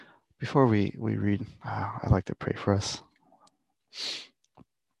Before we read, I'd like to pray for us.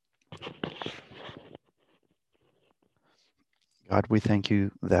 God, we thank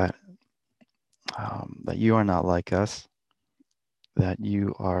you that you are not like us, that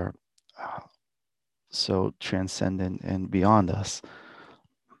you are so transcendent and beyond us,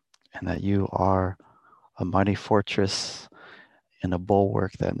 and that you are a mighty fortress and a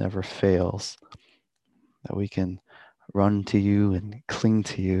bulwark that never fails, that we can run to you and cling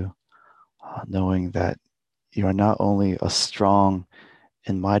to you, knowing that you are not only a strong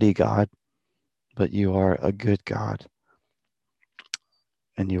and mighty God, but you are a good God,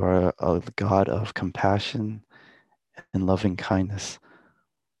 and you are a God of compassion and loving kindness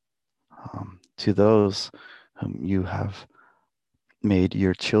to those whom you have made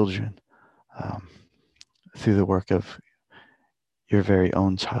your children um, through the work of your very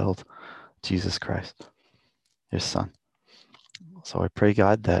own child, Jesus Christ, your Son. So I pray,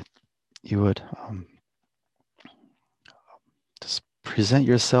 God, that you would just present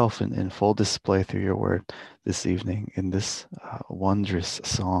yourself in full display through your word this evening in this wondrous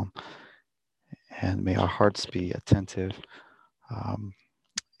psalm. And may our hearts be attentive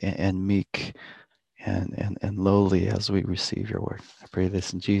and meek and lowly as we receive your word. I pray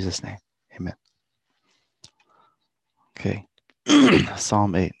this in Jesus' name. Amen. Okay.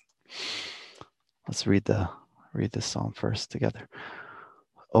 Psalm 8. Let's read this psalm first together.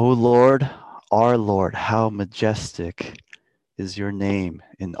 O Lord, our Lord, how majestic is your name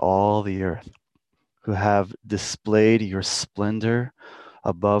in all the earth, who have displayed your splendor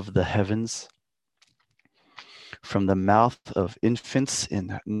above the heavens. From the mouth of infants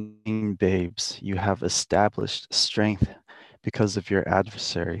and nursing babes, you have established strength because of your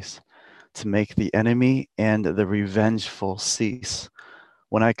adversaries, to make the enemy and the revengeful cease.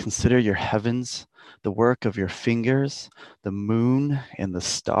 When I consider your heavens, the work of your fingers, the moon and the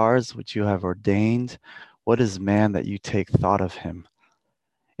stars which you have ordained, what is man that you take thought of him,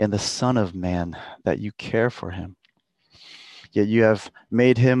 and the Son of Man that you care for him? Yet you have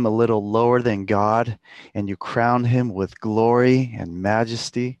made him a little lower than God, and you crown him with glory and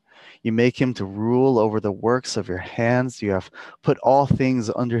majesty. You make him to rule over the works of your hands. You have put all things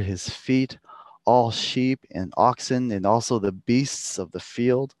under his feet, all sheep and oxen, and also the beasts of the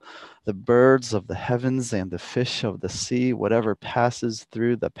field, the birds of the heavens, and the fish of the sea, whatever passes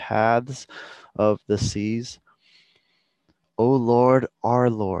through the paths of the seas. O Lord, our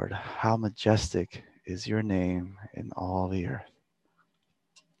Lord, how majestic is your name in all the earth.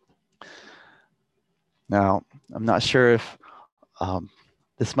 Now, I'm not sure if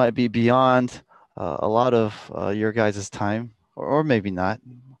this might be beyond a lot of your guys' time, or maybe not.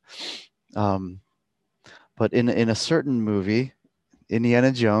 Um, but in a certain movie,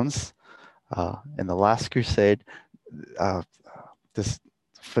 Indiana Jones and the Last Crusade, uh, this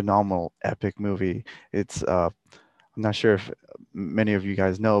phenomenal epic movie. It's I'm not sure if many of you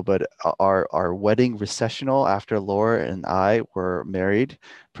guys know, but our wedding recessional after Laura and I were married,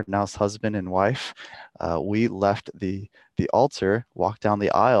 pronounced husband and wife, we left the altar, walked down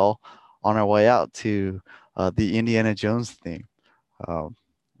the aisle on our way out to the Indiana Jones theme. Um,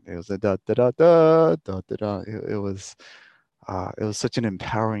 it was a da da da da da da da. It was such an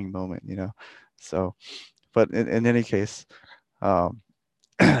empowering moment, you know. So, but in any case, um,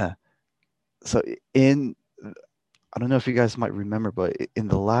 so in I don't know if you guys might remember, but in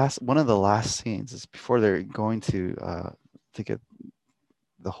the last one of the last scenes is before they're going to get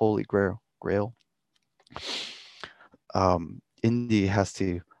the Holy Grail. Indy has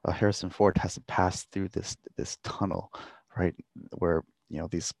to Harrison Ford has to pass through this tunnel, right, where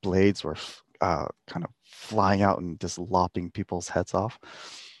these blades were kind of flying out and just lopping people's heads off,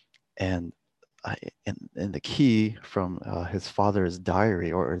 and and the key from his father's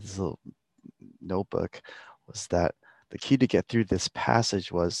diary or his little notebook was that the key to get through this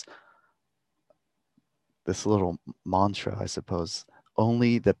passage was this little mantra, I suppose.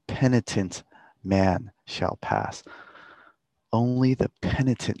 Only the penitent man shall pass. Only the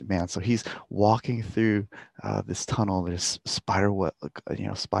penitent man. So he's walking through this tunnel. There's spider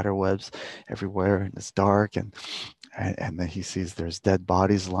webs everywhere, and it's dark. And then he sees there's dead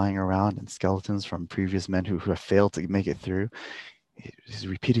bodies lying around and skeletons from previous men who have failed to make it through. He's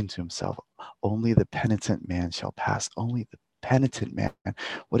repeating to himself, only the penitent man shall pass. Only the penitent man.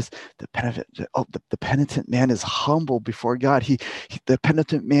 What is the penitent? Oh, the penitent man is humble before God. The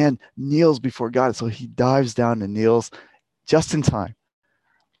penitent man kneels before God. So he dives down and kneels just in time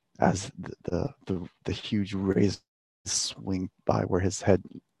as the huge rays swing by where his head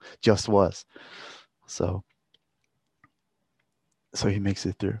just was. So he makes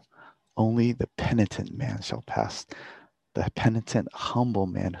it through. Only the penitent man shall pass. the penitent, humble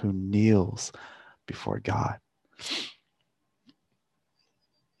man who kneels before God.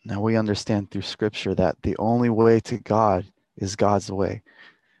 Now we understand through Scripture that the only way to God is God's way.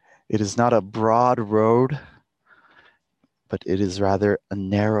 It is not a broad road, but it is rather a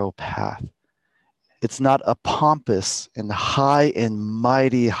narrow path. It's not a pompous and high and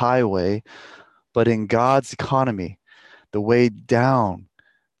mighty highway, but in God's economy, the way down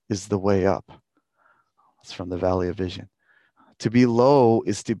is the way up. It's from the Valley of Vision. To be low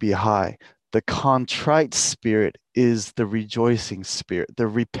is to be high. The contrite spirit is the rejoicing spirit. The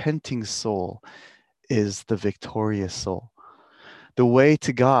repenting soul is the victorious soul. The way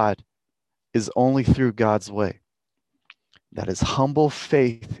to God is only through God's way. That is humble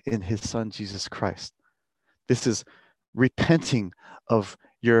faith in his son, Jesus Christ. This is repenting of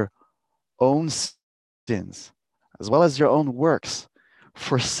your own sins, as well as your own works,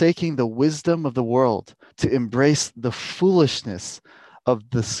 forsaking the wisdom of the world to embrace the foolishness of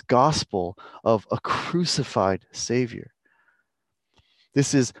this gospel of a crucified Savior.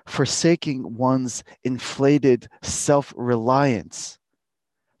 This is forsaking one's inflated self-reliance,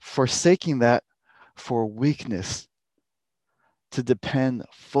 forsaking that for weakness, to depend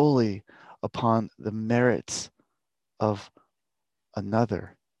fully upon the merits of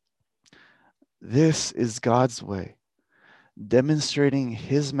another. This is God's way, demonstrating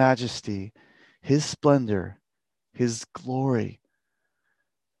his majesty, his splendor, his glory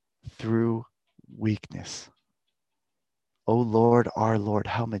through weakness. O Lord, our Lord,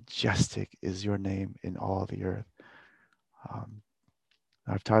 how majestic is your name in all the earth.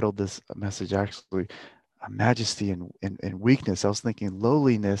 I've titled this message actually Majesty and Weakness. I was thinking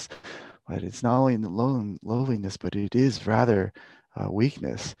lowliness, but it's not only lowliness, but it is rather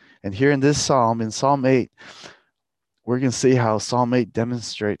weakness. And here in this psalm, in Psalm 8, we're going to see how Psalm 8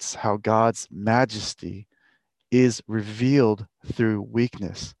 demonstrates how God's majesty is revealed through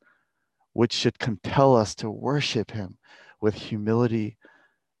weakness, which should compel us to worship him with humility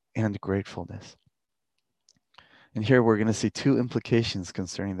and gratefulness. And here we're going to see two implications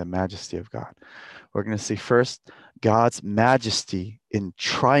concerning the majesty of God. We're going to see first God's majesty in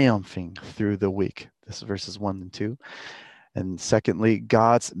triumphing through the weak. This is verses 1 and 2. And secondly,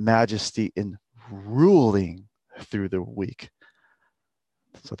 God's majesty in ruling through the weak.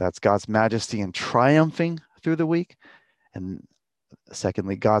 So that's God's majesty in triumphing through the weak. And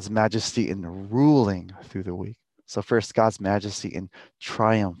secondly, God's majesty in ruling through the weak. So first, God's majesty in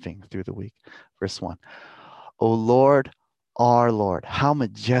triumphing through the weak. Verse 1. O Lord, our Lord, how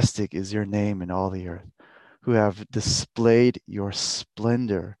majestic is your name in all the earth, who have displayed your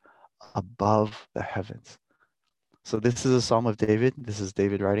splendor above the heavens. So this is a Psalm of David. This is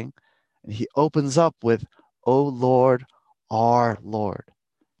David writing. And he opens up with, O Lord, our Lord.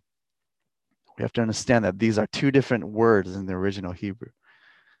 We have to understand that these are two different words in the original Hebrew.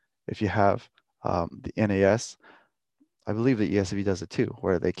 If you have the NAS, I believe the ESV does it too,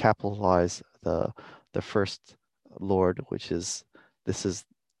 where they capitalize the first Lord, which is, this is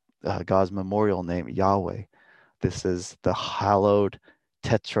God's memorial name, Yahweh. This is the hallowed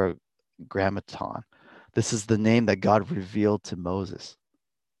tetragrammaton. This is the name that God revealed to Moses.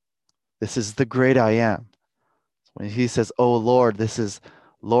 This is the great I am. When he says, oh Lord, this is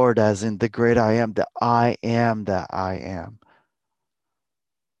Lord as in the great I am, the I am that I am.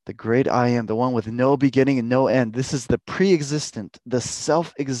 The great I am, the one with no beginning and no end. This is the pre-existent, the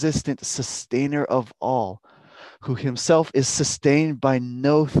self-existent sustainer of all, who himself is sustained by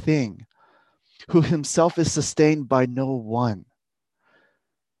no thing, who himself is sustained by no one.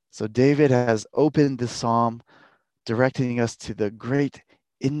 So David has opened the psalm, directing us to the great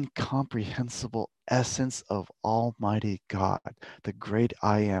incomprehensible essence of Almighty God, the great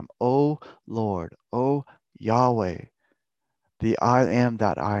I am. O Lord, O Yahweh, the I am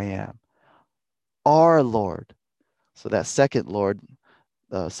that I am. Our Lord. So that second Lord,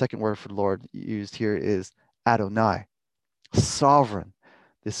 the second word for Lord used here is Adonai, sovereign.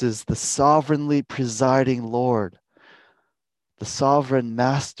 This is the sovereignly presiding Lord, the sovereign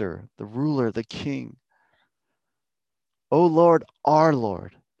master, the ruler, the king. O Lord, our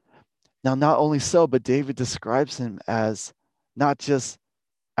Lord. Now, not only so, but David describes him as not just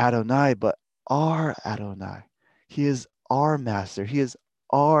Adonai, but our Adonai. He is our master. He is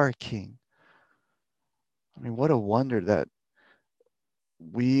our king. I mean, what a wonder that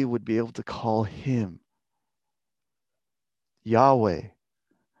we would be able to call him Yahweh,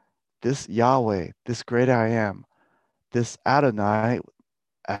 this great I am, this Adonai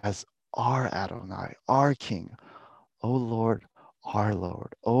as our Adonai, our king. O Lord, our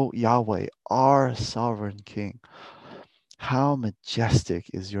Lord. O Yahweh, our sovereign king. How majestic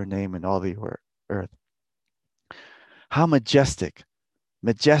is your name in all the earth. How majestic,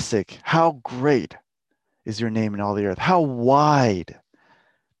 how great is your name in all the earth. How wide.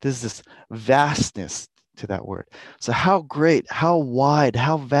 There's this vastness to that word. So how great, how wide,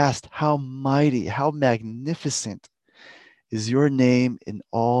 how vast, how mighty, how magnificent is your name in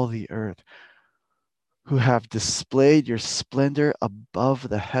all the earth, who have displayed your splendor above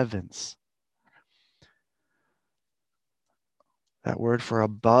the heavens. That word for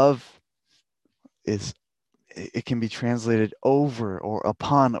above is, it can be translated over or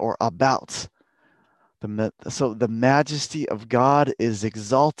upon or about. So the majesty of God is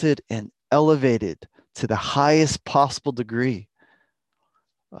exalted and elevated to the highest possible degree.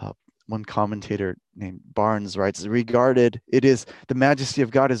 One commentator named Barnes writes, the majesty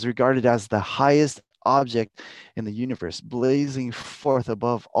of God is regarded as the highest object in the universe, blazing forth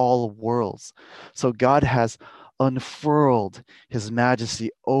above all worlds. So God has unfurled his majesty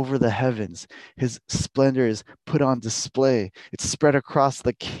over the heavens. His splendor is put on display. It's spread across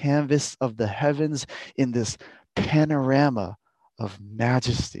the canvas of the heavens in this panorama of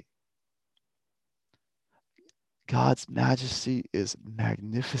majesty. God's majesty is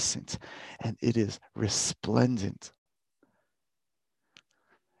magnificent and it is resplendent.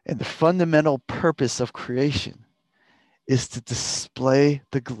 And the fundamental purpose of creation is to display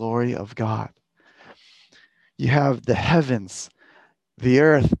the glory of God. You have the heavens, the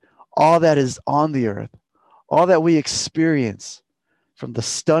earth, all that is on the earth, all that we experience, from the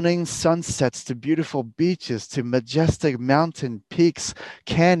stunning sunsets to beautiful beaches to majestic mountain peaks,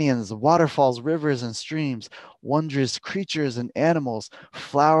 canyons, waterfalls, rivers, and streams, wondrous creatures and animals,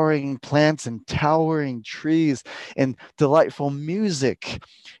 flowering plants and towering trees, and delightful music,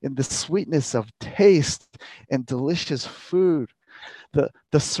 and the sweetness of taste and delicious food,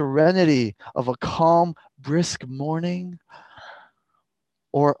 the serenity of a calm, brisk morning,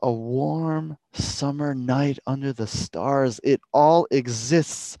 or a warm summer night under the stars. It all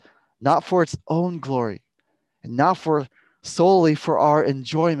exists not for its own glory and not for solely for our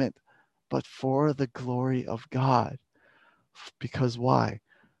enjoyment, but for the glory of God. Because why?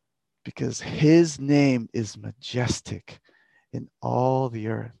 Because his name is majestic in all the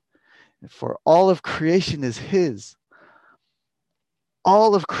earth. And for all of creation is his.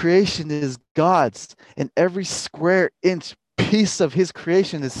 All of creation is God's, and every square inch piece of his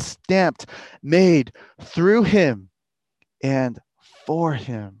creation is stamped, made through him and for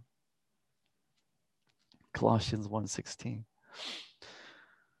him. Colossians 1:16.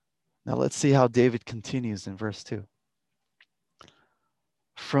 Now let's see how David continues in verse 2.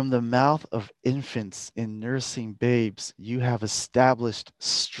 From the mouth of infants and nursing babes, you have established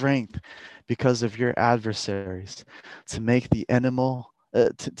strength because of your adversaries, to make the enemy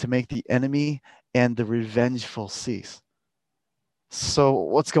and the revengeful cease. So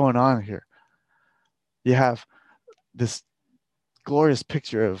what's going on here? You have this glorious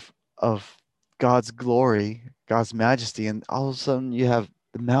picture of God's glory, God's majesty, and all of a sudden you have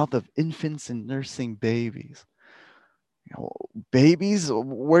the mouth of infants and nursing babies. You know, babies,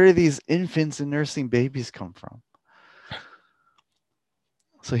 where do these infants and nursing babies come from?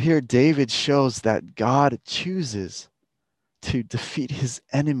 So here David shows that God chooses to defeat his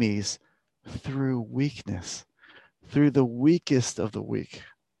enemies through weakness, through the weakest of the weak.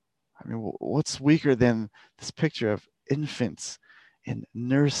 I mean, what's weaker than this picture of infants and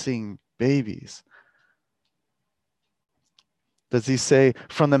nursing babies? Does he say,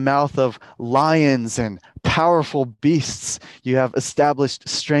 from the mouth of lions and powerful beasts, you have established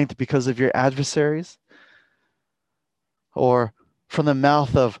strength because of your adversaries? Or from the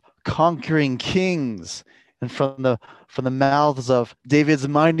mouth of conquering kings and from the mouths of David's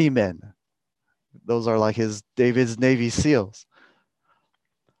mighty men? Those are like David's Navy SEALs.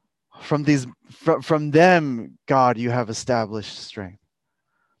 From them, God, you have established strength.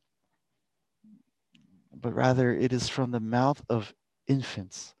 But rather it is from the mouth of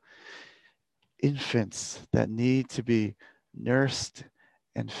infants that need to be nursed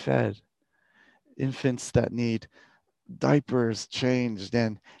and fed, infants that need diapers changed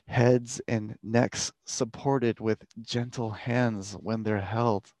and heads and necks supported with gentle hands when they're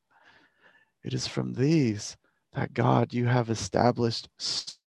held. It is from these that God, you have established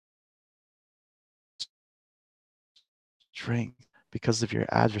strength because of your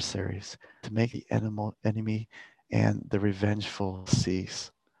adversaries, to make the enemy and the revengeful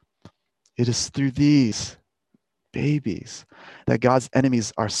cease. It is through these babies that God's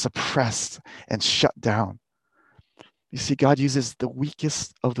enemies are suppressed and shut down. You see, God uses the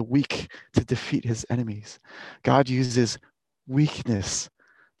weakest of the weak to defeat his enemies. God uses weakness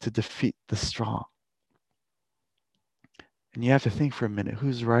to defeat the strong. And you have to think for a minute,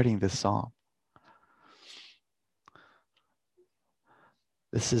 who's writing this psalm?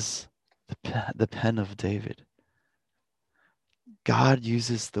 This is the pen of David. God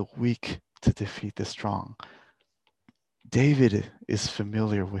uses the weak to defeat the strong. David is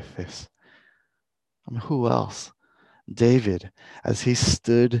familiar with this. I mean, who else? David, as he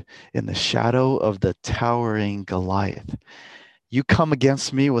stood in the shadow of the towering Goliath. You come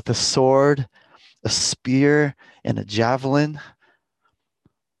against me with a sword, a spear, and a javelin,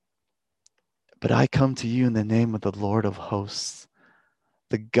 but I come to you in the name of the Lord of hosts,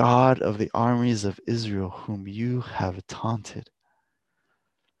 the God of the armies of Israel, whom you have taunted.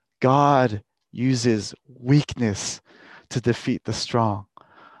 God uses weakness to defeat the strong.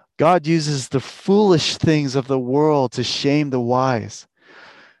 God uses the foolish things of the world to shame the wise.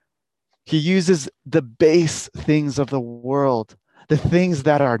 He uses the base things of the world, the things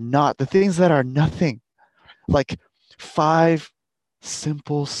that are not, the things that are nothing, like 5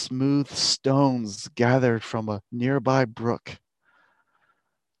 simple, smooth stones gathered from a nearby brook.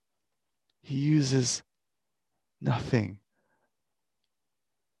 He uses nothing,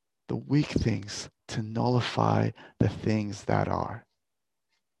 the weak things, to nullify the things that are.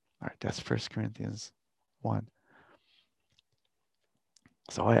 All right, that's 1 Corinthians 1.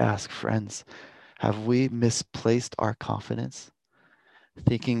 So I ask, friends, have we misplaced our confidence,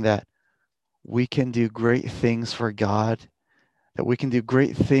 thinking that we can do great things for God, that we can do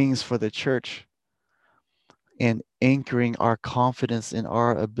great things for the church, and anchoring our confidence in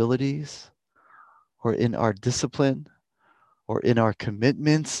our abilities or in our discipline or in our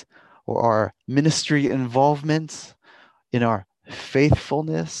commitments or our ministry involvement, in our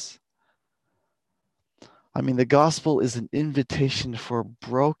faithfulness? I mean, the gospel is an invitation for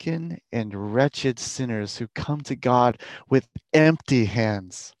broken and wretched sinners who come to God with empty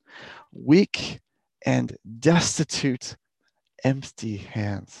hands, weak and destitute, empty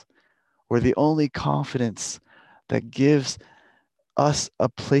hands, where the only confidence that gives us a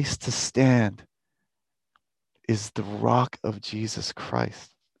place to stand is the rock of Jesus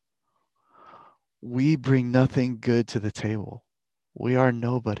Christ. We bring nothing good to the table. We are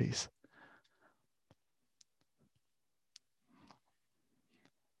nobodies.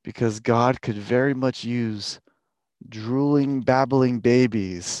 Because God could very much use drooling, babbling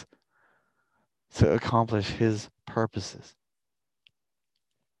babies to accomplish his purposes.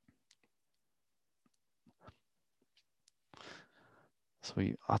 So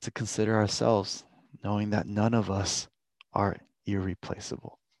we ought to consider ourselves, knowing that none of us are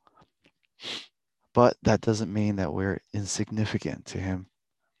irreplaceable. But that doesn't mean that we're insignificant to him.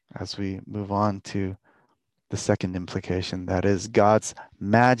 As we move on to the second implication, that is God's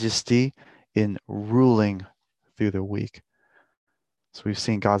majesty in ruling through the weak. So we've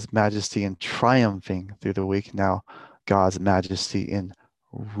seen God's majesty in triumphing through the weak. Now, God's majesty in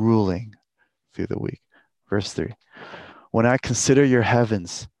ruling through the weak. Verse 3. When I consider your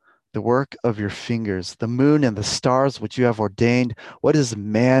heavens, the work of your fingers, the moon and the stars which you have ordained, what is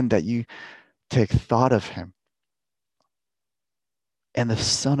man that you take thought of him? And the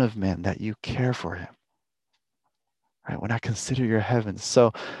Son of Man that you care for him. Right? When I consider your heavens.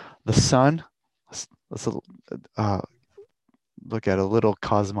 So the sun, let's look at a little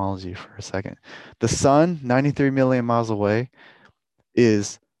cosmology for a second. The sun, 93 million miles away,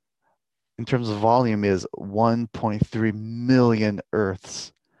 is, in terms of volume, is 1.3 million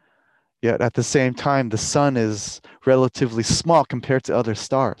Earths. Yet at the same time, the sun is relatively small compared to other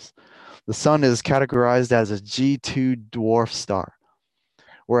stars. The sun is categorized as a G2 dwarf star,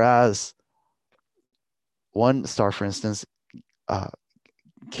 whereas one star, for instance,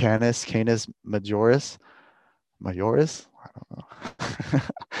 Canis Majoris, I don't know,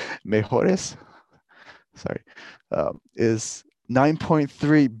 Mejores, sorry, is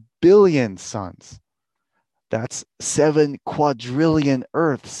 9.3 billion suns. That's 7 quadrillion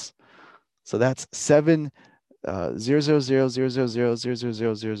Earths. So that's 7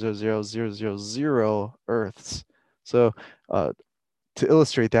 0.0000000000000 Earths. So to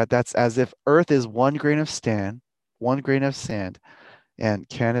illustrate that, that's as if Earth is 1 grain of sand, and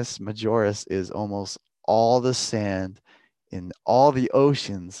Canis Majoris is almost all the sand in all the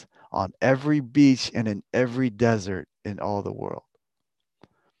oceans, on every beach and in every desert in all the world.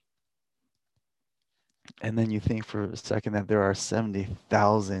 And then you think for a second that there are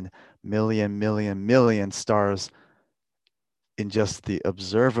 70,000 million stars in just the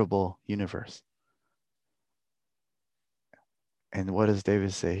observable universe. And what does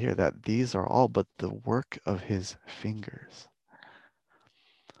David say here? That these are all but the work of his fingers.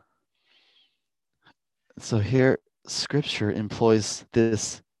 So here, scripture employs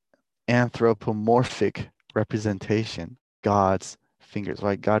this anthropomorphic representation, God's fingers,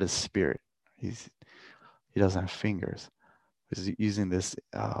 right? God is spirit. He doesn't have fingers. is using this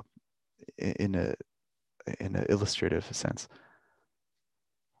in an illustrative sense.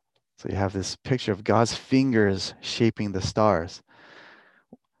 So you have this picture of God's fingers shaping the stars.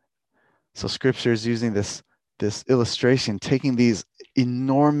 So Scripture is using this illustration, taking these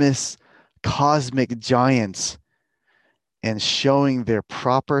enormous cosmic giants and showing their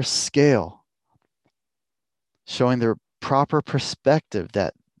proper scale, showing their proper perspective,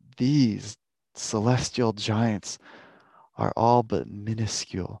 that these celestial giants are all but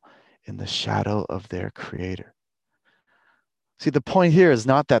minuscule in the shadow of their Creator. See, the point here is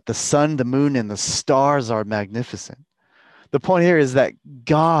not that the sun, the moon, and the stars are magnificent. The point here is that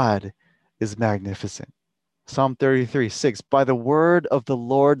God is magnificent. Psalm 33:6, by the word of the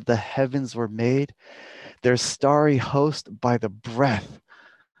Lord the heavens were made, their starry host by the breath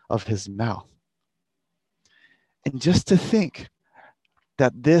of his mouth. And just to think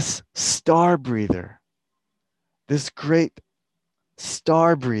that this star breather, this great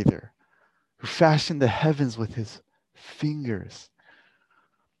star breather who fashioned the heavens with his fingers,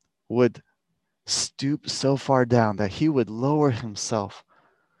 would stoop so far down that he would lower himself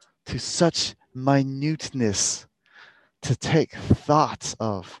to such minuteness to take thoughts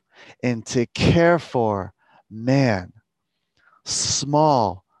of and to care for man,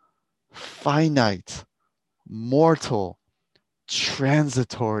 small, finite, mortal,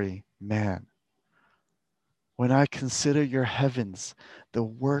 transitory man. When I consider your heavens, the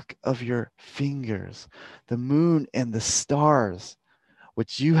work of your fingers, the moon and the stars,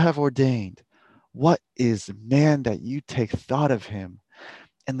 which you have ordained, what is man that you take thought of him,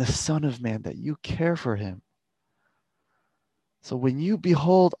 and the Son of Man that you care for him? So when you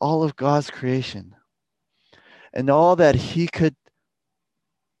behold all of God's creation and all that he could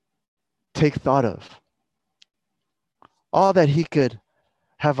take thought of, all that he could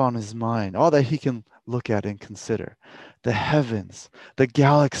have on his mind, all that he can look at and consider, the heavens, the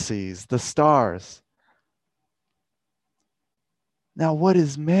galaxies, the stars. Now, what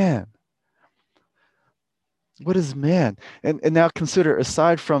is man? What is man? And now consider,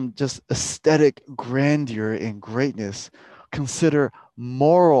 aside from just aesthetic grandeur and greatness, consider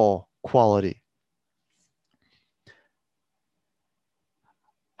moral quality.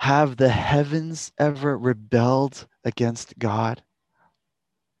 Have the heavens ever rebelled against God?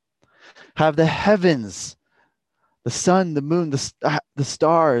 Have the heavens, the sun, the moon, the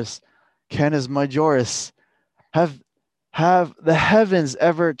stars, Canis Majoris, have the heavens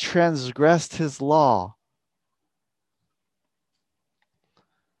ever transgressed his law?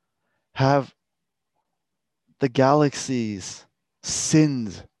 Have the galaxies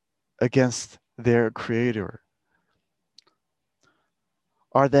sinned against their creator?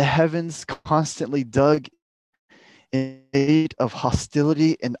 Are the heavens constantly dug in state of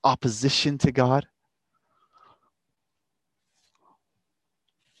hostility and opposition to God?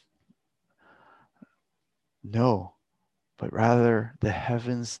 No, but rather the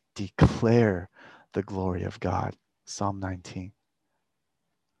heavens declare the glory of God. Psalm 19.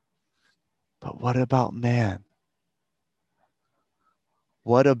 But what about man?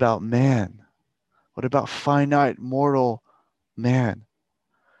 What about man? What about finite mortal man?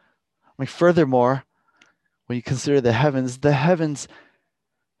 I mean, furthermore, when you consider the heavens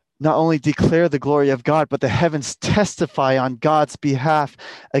not only declare the glory of God, but the heavens testify on God's behalf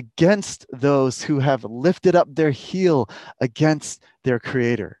against those who have lifted up their heel against their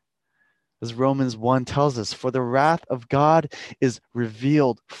Creator. As Romans 1 tells us, for the wrath of God is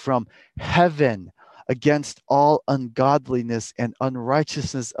revealed from heaven against all ungodliness and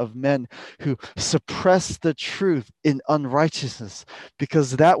unrighteousness of men who suppress the truth in unrighteousness,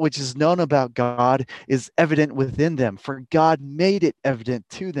 because that which is known about God is evident within them, for God made it evident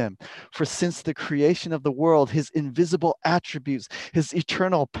to them. For since the creation of the world, his invisible attributes, his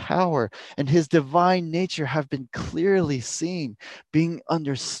eternal power, and his divine nature have been clearly seen, being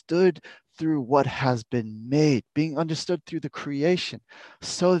understood through what has been made, being understood through the creation,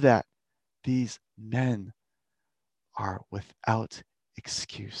 so that these men are without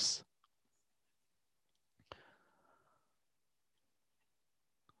excuse.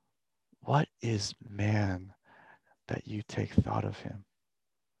 What is man that you take thought of him?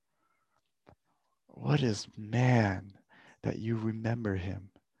 What is man that you remember him,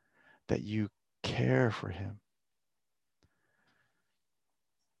 that you care for him?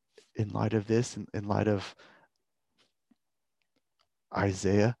 In light of this, in light of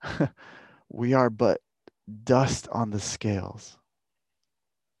Isaiah, we are but dust on the scales,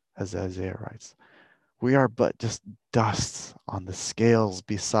 as Isaiah writes. We are but just dust on the scales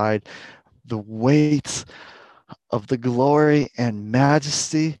beside the weight of the glory and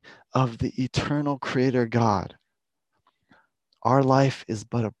majesty of the eternal Creator God. Our life is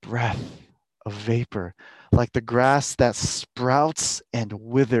but a breath of vapor, like the grass that sprouts and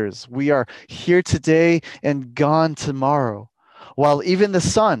withers. We are here today and gone tomorrow, while even the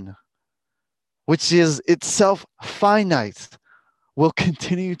sun, which is itself finite, will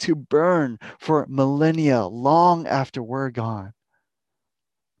continue to burn for millennia long after we're gone.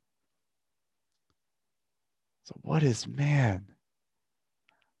 So, what is man?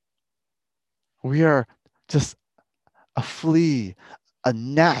 We are just a flea, a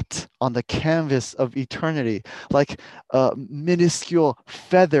gnat on the canvas of eternity, like a minuscule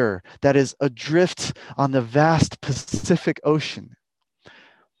feather that is adrift on the vast Pacific Ocean.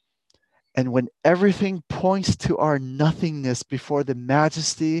 And when everything points to our nothingness before the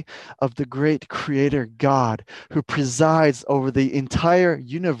majesty of the great Creator God, who presides over the entire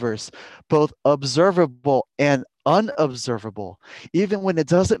universe, both observable and unobservable, even when it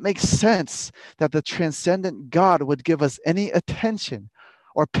doesn't make sense that the transcendent God would give us any attention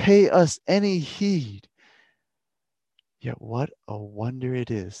or pay us any heed. Yet, what a wonder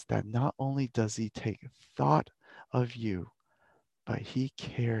it is that not only does He take thought of you, but He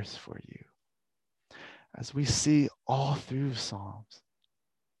cares for you. As we see all through Psalms,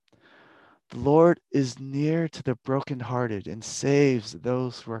 the Lord is near to the brokenhearted and saves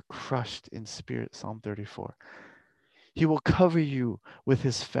those who are crushed in spirit. Psalm 34. He will cover you with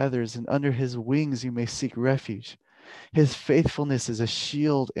his feathers, and under his wings you may seek refuge. His faithfulness is a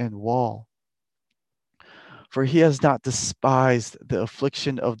shield and wall. For he has not despised the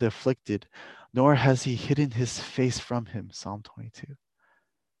affliction of the afflicted, nor has he hidden his face from him. Psalm 22.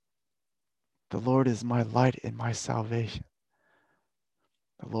 The Lord is my light and my salvation.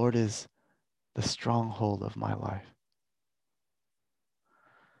 The Lord is the stronghold of my life.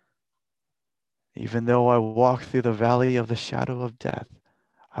 Even though I walk through the valley of the shadow of death,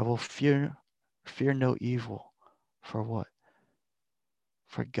 I will fear no evil. For what?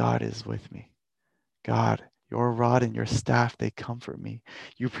 For God is with me. God, your rod and your staff, they comfort me.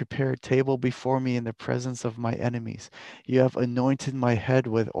 You prepare a table before me in the presence of my enemies. You have anointed my head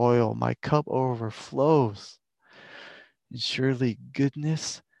with oil. My cup overflows. And surely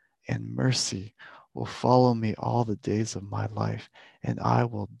goodness and mercy will follow me all the days of my life, and I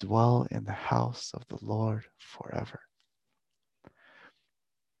will dwell in the house of the Lord forever.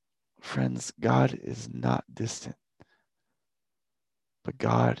 Friends, God is not distant, but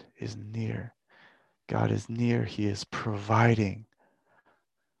God is near. God is near. He is providing,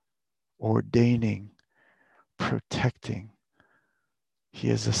 ordaining, protecting. He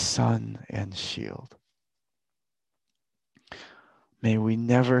is a sun and shield. May we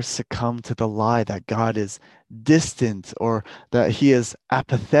never succumb to the lie that God is distant or that he is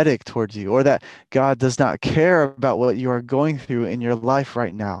apathetic towards you or that God does not care about what you are going through in your life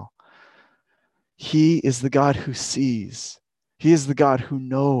right now. He is the God who sees. He is the God who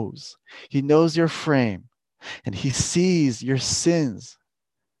knows. He knows your frame and he sees your sins.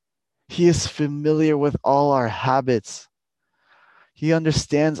 He is familiar with all our habits. He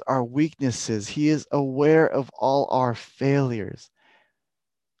understands our weaknesses. He is aware of all our failures.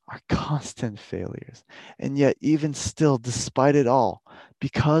 Our constant failures. And yet, even still, despite it all,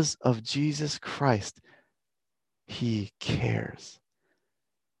 because of Jesus Christ, he cares.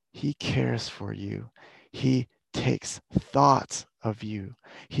 He cares for you. He takes thought of you.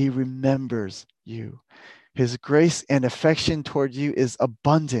 He remembers you. His grace and affection toward you is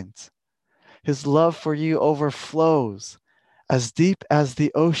abundant. His love for you overflows as deep as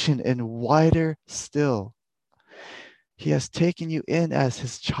the ocean and wider still. He has taken you in as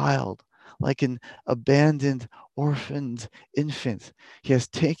his child, like an abandoned, orphaned infant. He has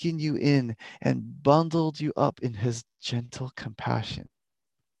taken you in and bundled you up in his gentle compassion.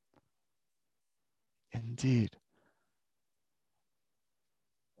 Indeed,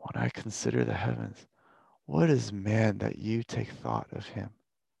 when I consider the heavens, what is man that you take thought of him?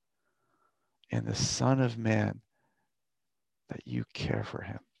 And the Son of Man that you care for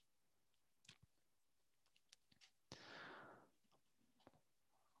him?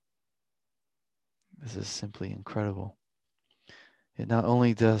 This is simply incredible. And not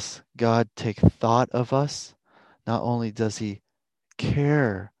only does God take thought of us, not only does he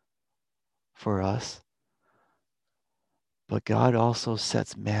care for us, but God also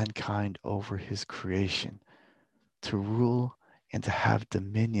sets mankind over his creation to rule and to have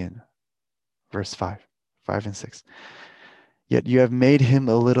dominion. Verse 5 and 6. Yet you have made him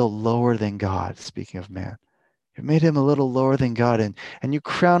a little lower than God, speaking of man. You made him a little lower than God, and you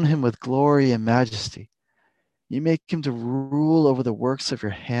crown him with glory and majesty. You make him to rule over the works of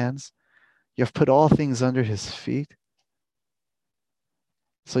your hands. You have put all things under his feet.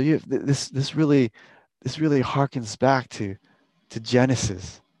 So this really harkens back to to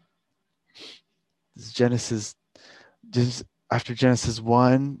Genesis. Genesis, just after Genesis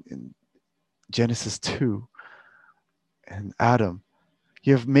 1 and Genesis 2 and Adam.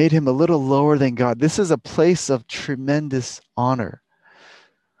 You have made him a little lower than God. This is a place of tremendous honor.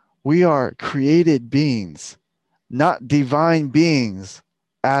 We are created beings, not divine beings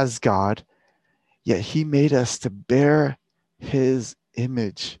as God, yet he made us to bear his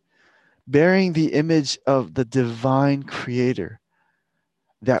image, bearing the image of the divine creator,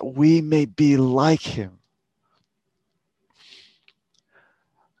 that we may be like him.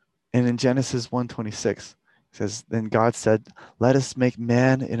 And in Genesis 1:26, it says, then God said, let us make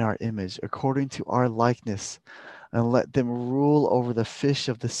man in our image, according to our likeness, and let them rule over the fish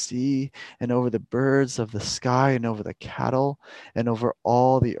of the sea, and over the birds of the sky, and over the cattle, and over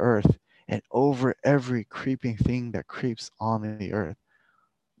all the earth, and over every creeping thing that creeps on the earth.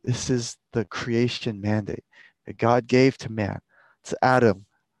 This is the creation mandate that God gave to man, to Adam,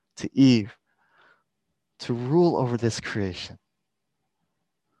 to Eve, to rule over this creation,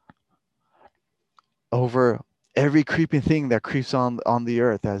 over every creeping thing that creeps on the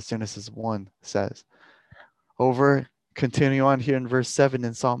earth, as Genesis 1 says. Over, continuing on here in verse 7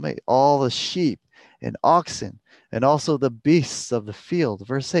 in Psalm 8, all the sheep and oxen, and also the beasts of the field.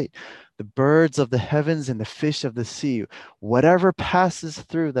 Verse 8, the birds of the heavens and the fish of the sea, whatever passes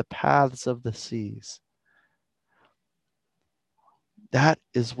through the paths of the seas. That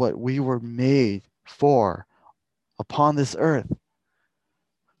is what we were made for upon this earth,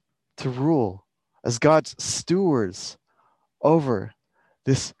 to rule as God's stewards over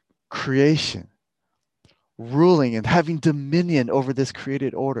this creation, ruling and having dominion over this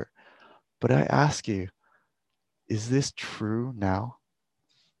created order. But I ask you, is this true now?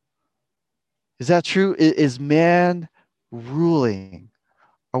 Is that true? Is man ruling?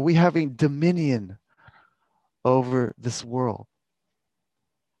 Are we having dominion over this world?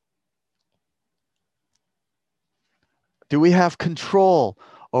 Do we have control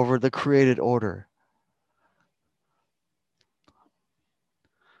over the created order?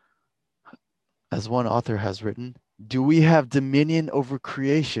 As one author has written, do we have dominion over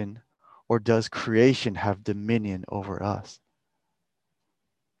creation, or does creation have dominion over us?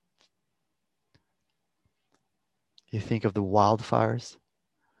 You think of the wildfires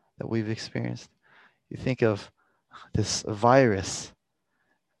that we've experienced. You think of this virus,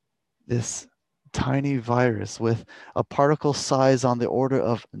 this tiny virus with a particle size on the order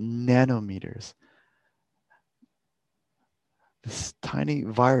of nanometers. This tiny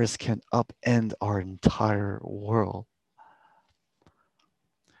virus can upend our entire world.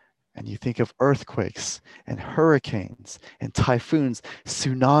 And you think of earthquakes and hurricanes and typhoons,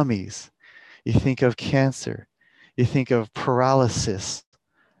 tsunamis. You think of cancer. You think of paralysis,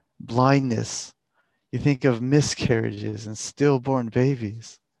 blindness. You think of miscarriages and stillborn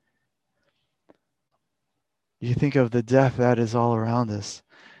babies. You think of the death that is all around us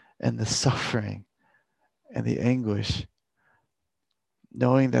and the suffering and the anguish,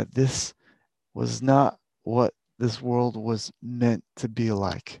 knowing that this was not what this world was meant to be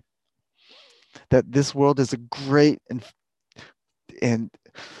like. That this world is a great and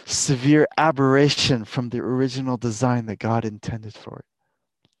severe aberration from the original design that God intended for it.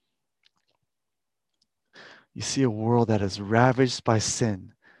 You see a world that is ravaged by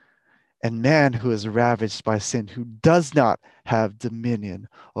sin, and man who is ravaged by sin, who does not have dominion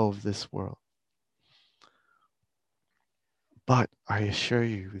over this world. But I assure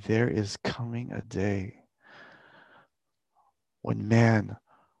you, there is coming a day when man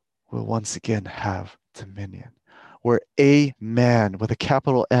will once again have dominion, where a man with a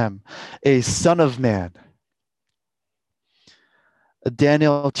capital M, a son of man, a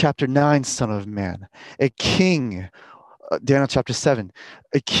Daniel chapter 9 son of man, a king, Daniel chapter 7,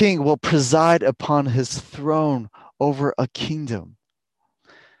 a king will preside upon his throne over a kingdom,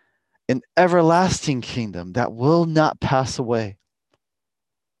 an everlasting kingdom that will not pass away.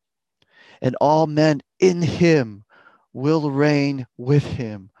 And all men in him will reign with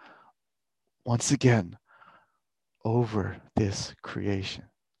him once again over this creation.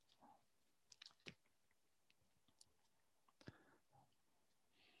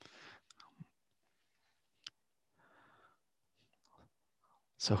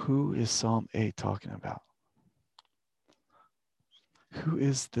 So who is Psalm 8 talking about? Who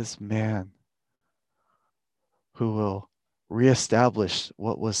is this man who will reestablish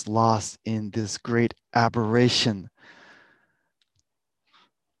what was lost in this great aberration,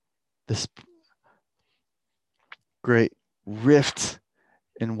 this great rift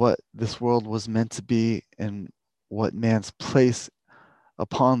in what this world was meant to be and what man's place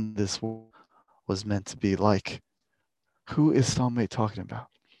upon this world was meant to be like? Who is Psalm 8 talking about?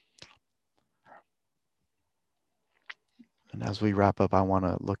 And as we wrap up, I want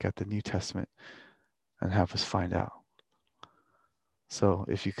to look at the New Testament and have us find out. So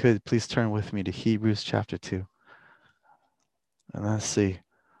if you could, please turn with me to Hebrews chapter 2. And let's see,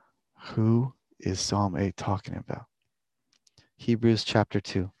 who is Psalm 8 talking about? Hebrews chapter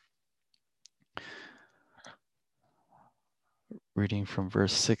 2, reading from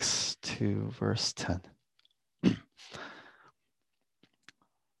verse 6 to verse 10.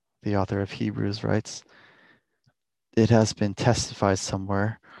 The author of Hebrews writes, "It has been testified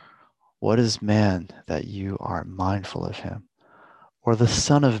somewhere, what is man that you are mindful of him, or the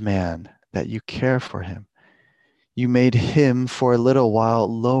Son of Man that you care for him? You made him for a little while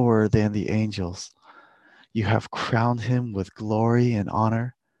lower than the angels. You have crowned him with glory and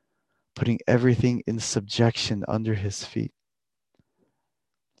honor, putting everything in subjection under his feet.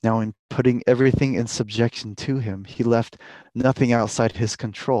 Now, in putting everything in subjection to him, he left nothing outside his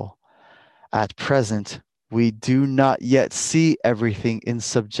control. At present, we do not yet see everything in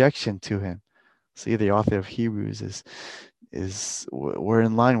subjection to him." See, the author of Hebrews we're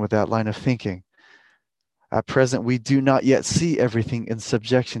in line with that line of thinking. At present, we do not yet see everything in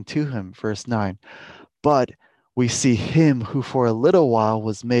subjection to him. Verse 9. But we see him who for a little while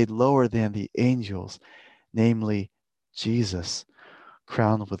was made lower than the angels, namely Jesus,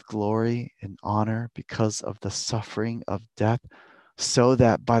 crowned with glory and honor because of the suffering of death, so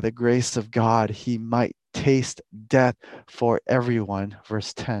that by the grace of God he might taste death for everyone.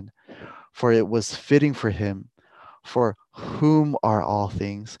 Verse 10. For it was fitting for him, for whom are all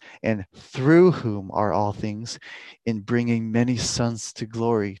things, and through whom are all things, in bringing many sons to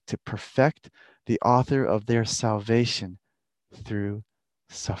glory, to perfect the author of their salvation through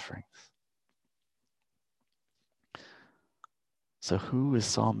sufferings. So who is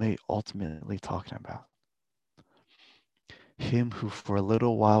Psalm 8 ultimately talking about? Him who for a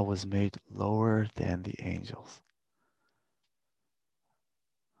little while was made lower than the angels.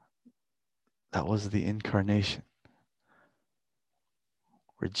 That was the incarnation,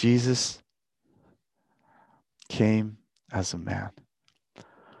 where Jesus came as a man.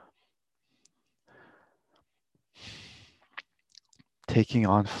 Taking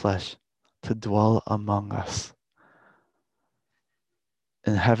on flesh to dwell among us.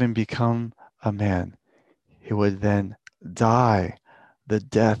 And having become a man, he would then die the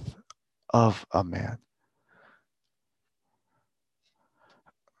death of a man.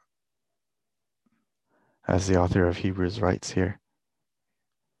 As the author of Hebrews writes here,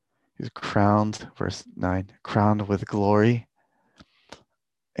 he's crowned, verse 9, crowned with glory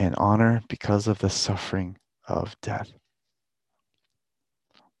and honor because of the suffering of death.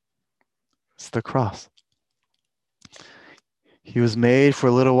 It's the cross. He was made for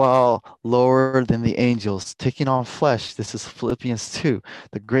a little while lower than the angels, taking on flesh. This is Philippians 2,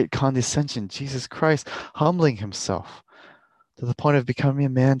 the great condescension, Jesus Christ humbling himself to the point of becoming a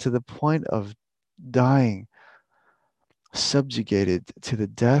man, to the point of dying, subjugated to the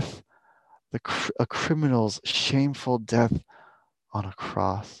death, a criminal's shameful death on a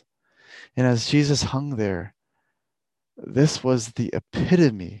cross. And as Jesus hung there, this was the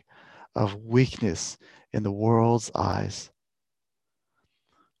epitome of weakness in the world's eyes.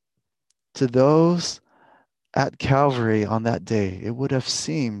 To those at Calvary on that day, it would have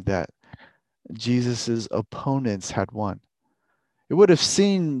seemed that Jesus's opponents had won. It would have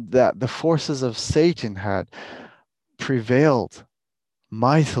seemed that the forces of Satan had prevailed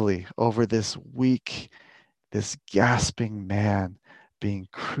mightily over this weak, this gasping man being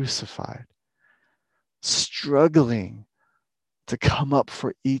crucified, struggling to come up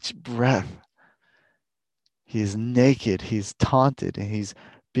for each breath. He is naked, he's taunted, and he's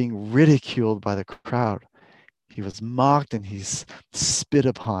being ridiculed by the crowd. He was mocked and he's spit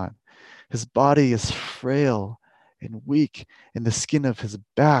upon. His body is frail and weak, and the skin of his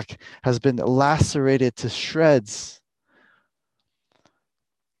back has been lacerated to shreds.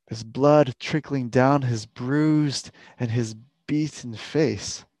 His blood trickling down his bruised and his beaten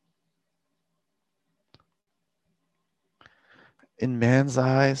face. In man's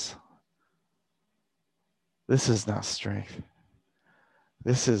eyes, this is not strength.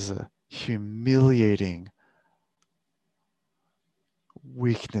 This is a humiliating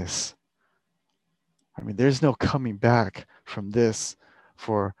weakness. I mean, there's no coming back from this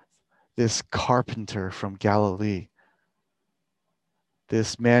for this carpenter from Galilee.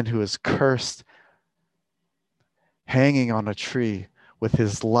 This man who is cursed, hanging on a tree with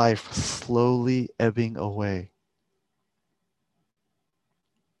his life slowly ebbing away.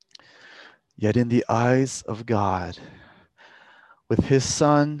 Yet in the eyes of God, with his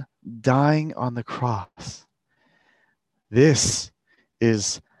son dying on the cross, This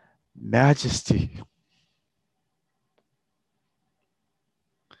is majesty.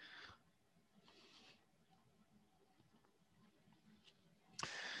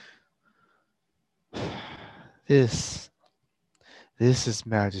 This is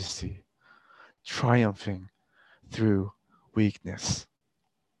majesty, triumphing through weakness.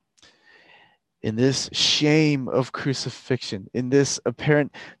 In this shame of crucifixion, in this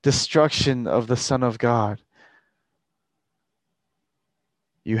apparent destruction of the Son of God,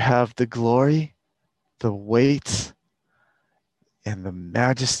 you have the glory, the weight, and the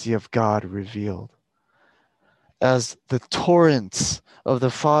majesty of God revealed. As the torrents of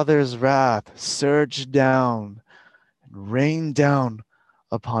the Father's wrath surge down and rain down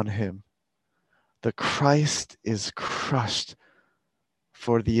upon him, the Christ is crushed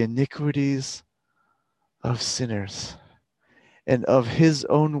for the iniquities of sinners, and of his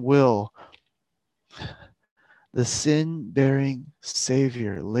own will, the sin-bearing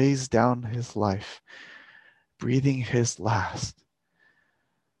Savior lays down his life, breathing his last,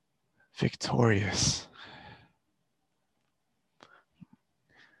 victorious.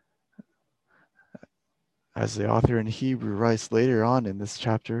 As the author in Hebrew writes later on in this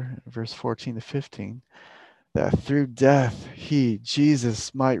chapter, verse 14 to 15, that through death he,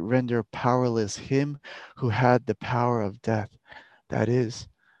 Jesus, might render powerless him who had the power of death, that is,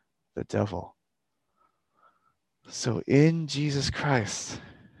 the devil. So in Jesus Christ,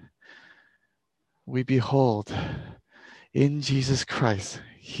 we behold, in Jesus Christ,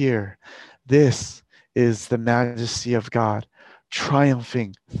 here, this is the majesty of God,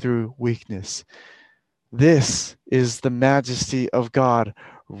 triumphing through weakness. This is the majesty of God,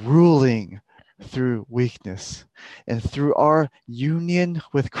 ruling through weakness. And through our union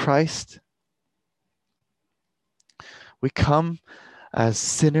with Christ, we come as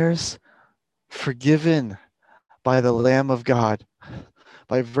sinners, forgiven by the Lamb of God,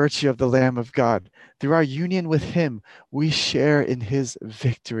 by virtue of the Lamb of God. Through our union with him, we share in his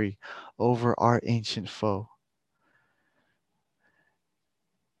victory over our ancient foe.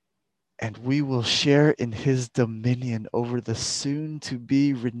 And we will share in his dominion over the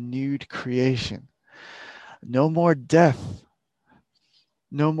soon-to-be renewed creation. No more death,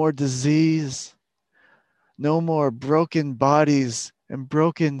 no more disease, no more broken bodies and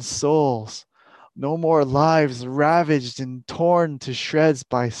broken souls, no more lives ravaged and torn to shreds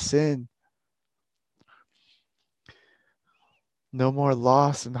by sin. No more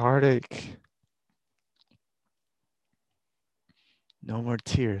loss and heartache. No more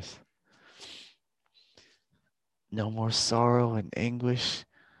tears. No more sorrow and anguish.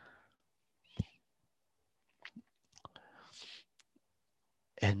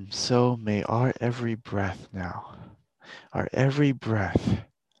 And so may our every breath now, our every breath,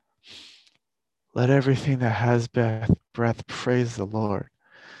 let everything that has breath praise the Lord.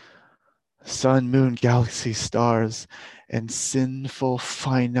 Sun, moon, galaxy, stars, and sinful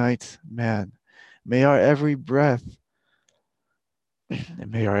finite man. May our every breath,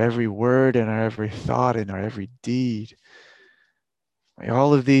 and may our every word and our every thought and our every deed, may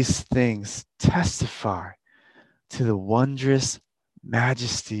all of these things testify to the wondrous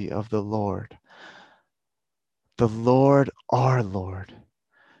majesty of the Lord our Lord.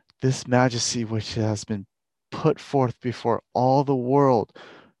 This majesty which has been put forth before all the world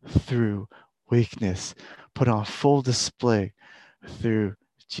through weakness, put on full display through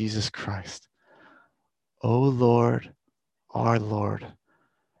Jesus Christ. O Lord, our Lord,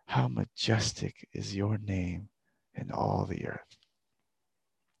 how majestic is your name in all the earth.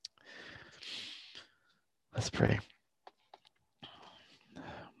 Let's pray.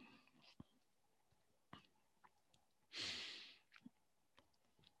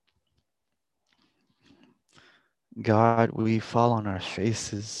 God, we fall on our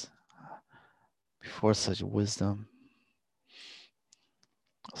faces before such wisdom,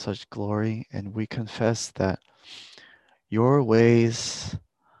 such glory, and we confess that your ways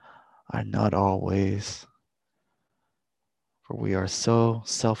are not our ways. For we are so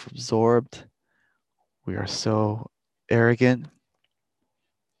self-absorbed, we are so arrogant,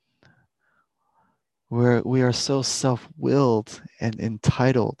 we are so self-willed and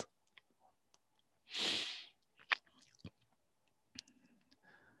entitled.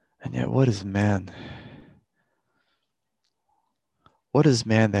 And yet, what is man? What is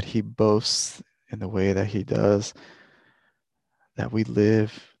man that he boasts in the way that he does, that we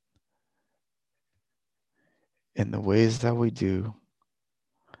live in the ways that we do,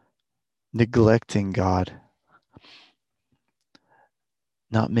 neglecting God,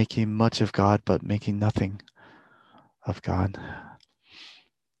 not making much of God, but making nothing of God.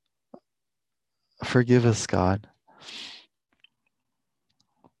 Forgive us, God.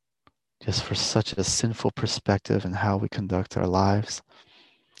 just for such a sinful perspective in how we conduct our lives.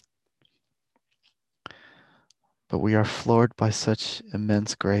 But we are floored by such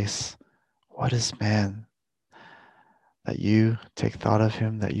immense grace. What is man that you take thought of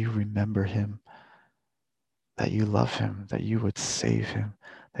him, that you remember him, that you love him, that you would save him,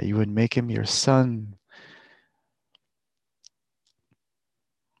 that you would make him your son,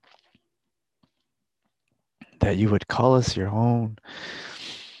 that you would call us your own.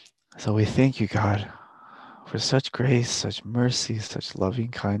 So we thank you, God, for such grace, such mercy, such loving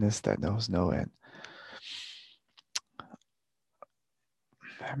kindness that knows no end.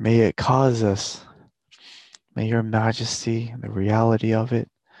 May it cause us, may your majesty, the reality of it,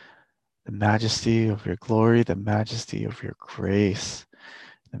 the majesty of your glory, the majesty of your grace,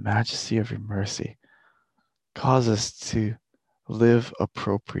 the majesty of your mercy, cause us to live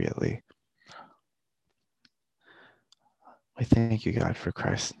appropriately. We thank you, God, for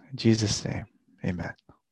Christ. In Jesus' name, amen.